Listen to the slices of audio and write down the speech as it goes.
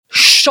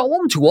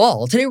Shalom to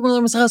all. Today we're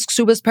going to learn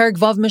Kesuvos Perek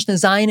Vav Mishnah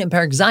Zayin and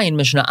Perek Zayin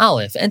Mishnah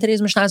Aleph. And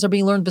today's Mishnahs are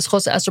being learned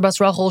b'schos Esther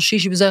Bas Rachel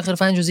Shishi B'zechad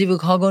Fain Jozivu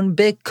Kagon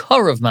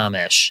B'Karav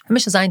Mamish. And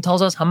Mishnah Zayin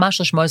tells us Hamash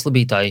L'Shmois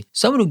L'Bitai,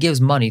 someone who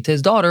gives money to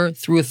his daughter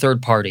through a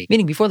third party.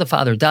 Meaning before the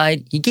father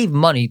died, he gave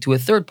money to a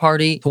third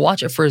party to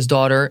watch it for his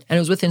daughter, and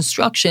it was with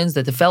instructions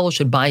that the fellow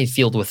should buy a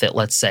field with it,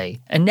 let's say.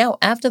 And now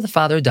after the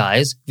father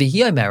dies,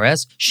 V'hiyai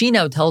Meres, she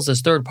now tells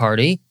this third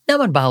party,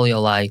 Naman Bali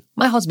Olai,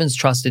 my husband's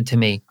trusted to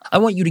me. I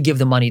want you to give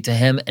the money to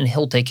him and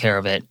he'll take care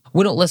of it.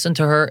 We don't listen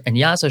to her, and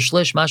Yasa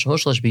Shlish Mash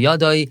Hoshlish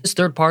Biyadai, this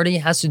third party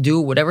has to do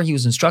whatever he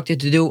was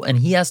instructed to do, and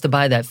he has to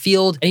buy that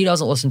field, and he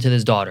doesn't listen to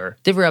his daughter.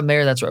 Divri Rav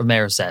Meir, that's what Rav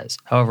Meir says.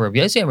 However, Rav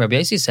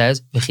Yossi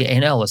says,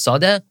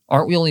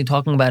 aren't we only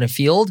talking about a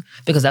field?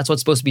 Because that's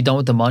what's supposed to be done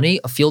with the money.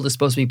 A field is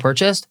supposed to be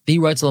purchased. He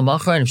writes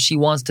L'machar, and if she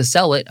wants to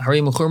sell it,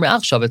 Hari Muchur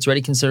Me'achshav, it's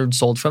already considered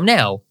sold from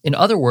now. In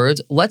other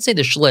words, let's say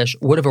the Shlish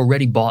would have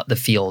already bought the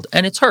field,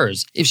 and it's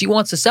hers. If she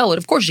wants to sell it,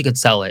 of course she could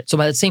sell it. So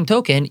by that same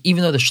token,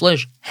 even though the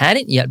Shlish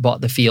hadn't yet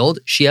bought the field,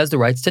 she has the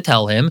right to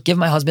tell him, give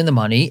my husband the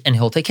money, and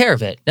he'll take care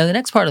of it. Now, the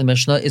next part of the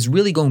Mishnah is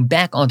really going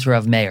back onto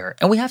Rav Meir,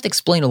 and we have to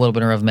explain a little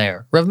bit of Rav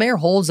Meir. Rav Meir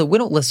holds that we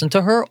don't listen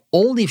to her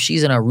only if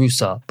she's an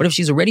arusa, but if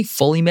she's already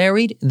fully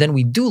married, then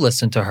we do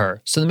listen to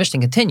her. So the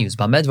Mishnah continues,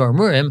 Bamedvar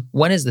Murim,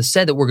 when is this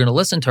said that we're going to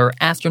listen to her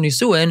after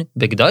Nisuin?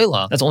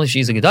 B'Gedayla. That's only if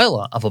she's a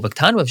Gedayla. Aval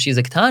B'Ktana, if she's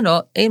a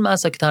Ktana, Ein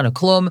Masa Ktana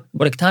Klum,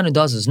 what a Ktana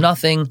does is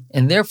nothing,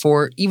 and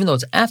therefore, even though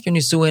it's after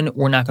Nisuin,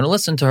 we're not going to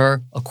listen to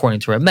her, according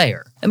to Rav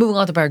Meir. And moving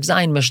on to Perek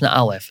Zayin Mishnah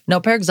Aleph. Now,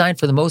 Perek Zayin,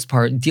 for the most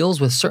part, deals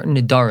with certain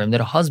nidarim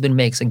that a husband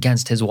makes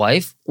against his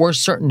wife, or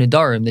certain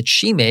nidarim that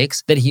she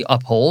makes that he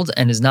upholds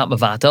and is not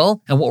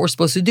mavatel, and what we're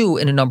supposed to do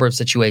in a number of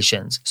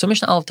situations. So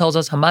Mishnah Aleph tells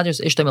us,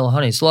 Hamadris Ishtam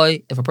Elahane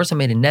Sloi, if a person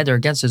made a neder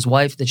against his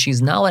wife that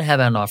she's not allowed to have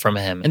anah from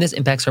him, and this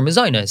impacts her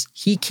mezainas,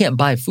 he can't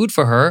buy food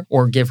for her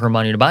or give her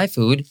money to buy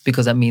food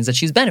because that means that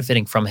she's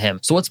benefiting from him.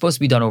 So what's supposed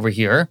to be done over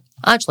here?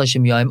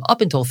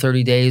 Up until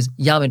 30 days,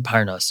 Yamid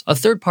Parnas. A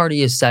third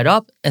party is set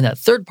up, and that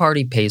third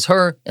party pays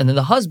her, and then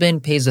the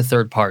husband pays the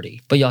third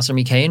party. But Yasser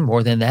Mikain,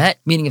 more than that,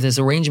 meaning if this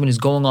arrangement is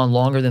going on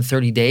longer than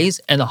 30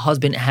 days, and the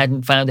husband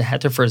hadn't found a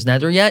heter for his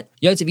neder yet,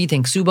 Yotzev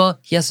Yitin Ksuba,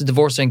 he has to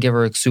divorce her and give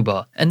her a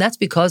Ksuba. And that's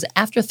because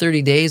after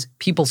 30 days,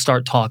 people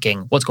start talking.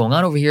 What's going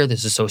on over here?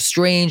 This is so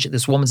strange.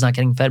 This woman's not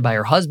getting fed by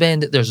her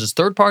husband. There's this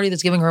third party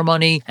that's giving her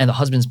money, and the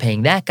husband's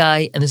paying that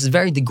guy, and this is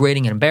very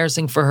degrading and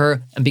embarrassing for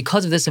her. And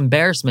because of this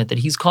embarrassment that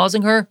he's causing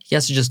her, he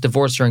has to just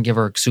divorce her and give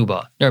her a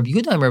ksuba. Now, Rabbi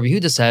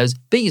Yehuda says,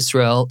 Be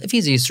Yisrael, if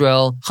he's a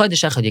Yisrael,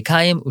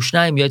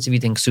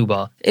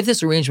 if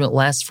this arrangement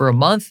lasts for a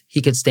month,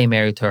 he could stay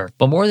married to her.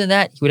 But more than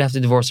that, he would have to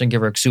divorce her and give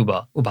her a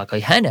ksuba.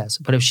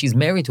 But if she's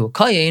married to a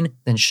kayin,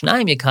 then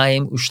shnayim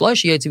yakayim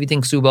ushloshi yotzivitin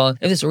ksuba.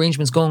 If this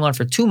arrangement's going on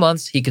for 2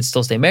 months, he could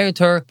still stay married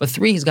to her. But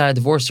 3, he's got to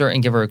divorce her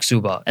and give her a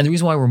ksuba. And the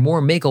reason why we're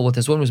more makel with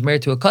this woman who's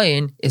married to a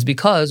kayin is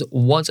because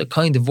once a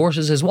kayin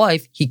divorces his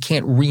wife, he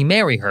can't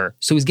remarry her.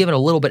 So he's given a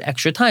little bit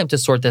extra time to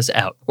sort this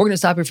out. We're going to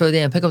stop here for the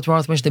day and pick up tomorrow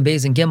with Mishnah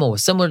Beis and Gimel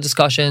with similar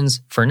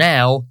discussions. For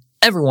now,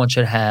 everyone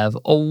should have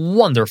a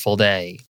wonderful day.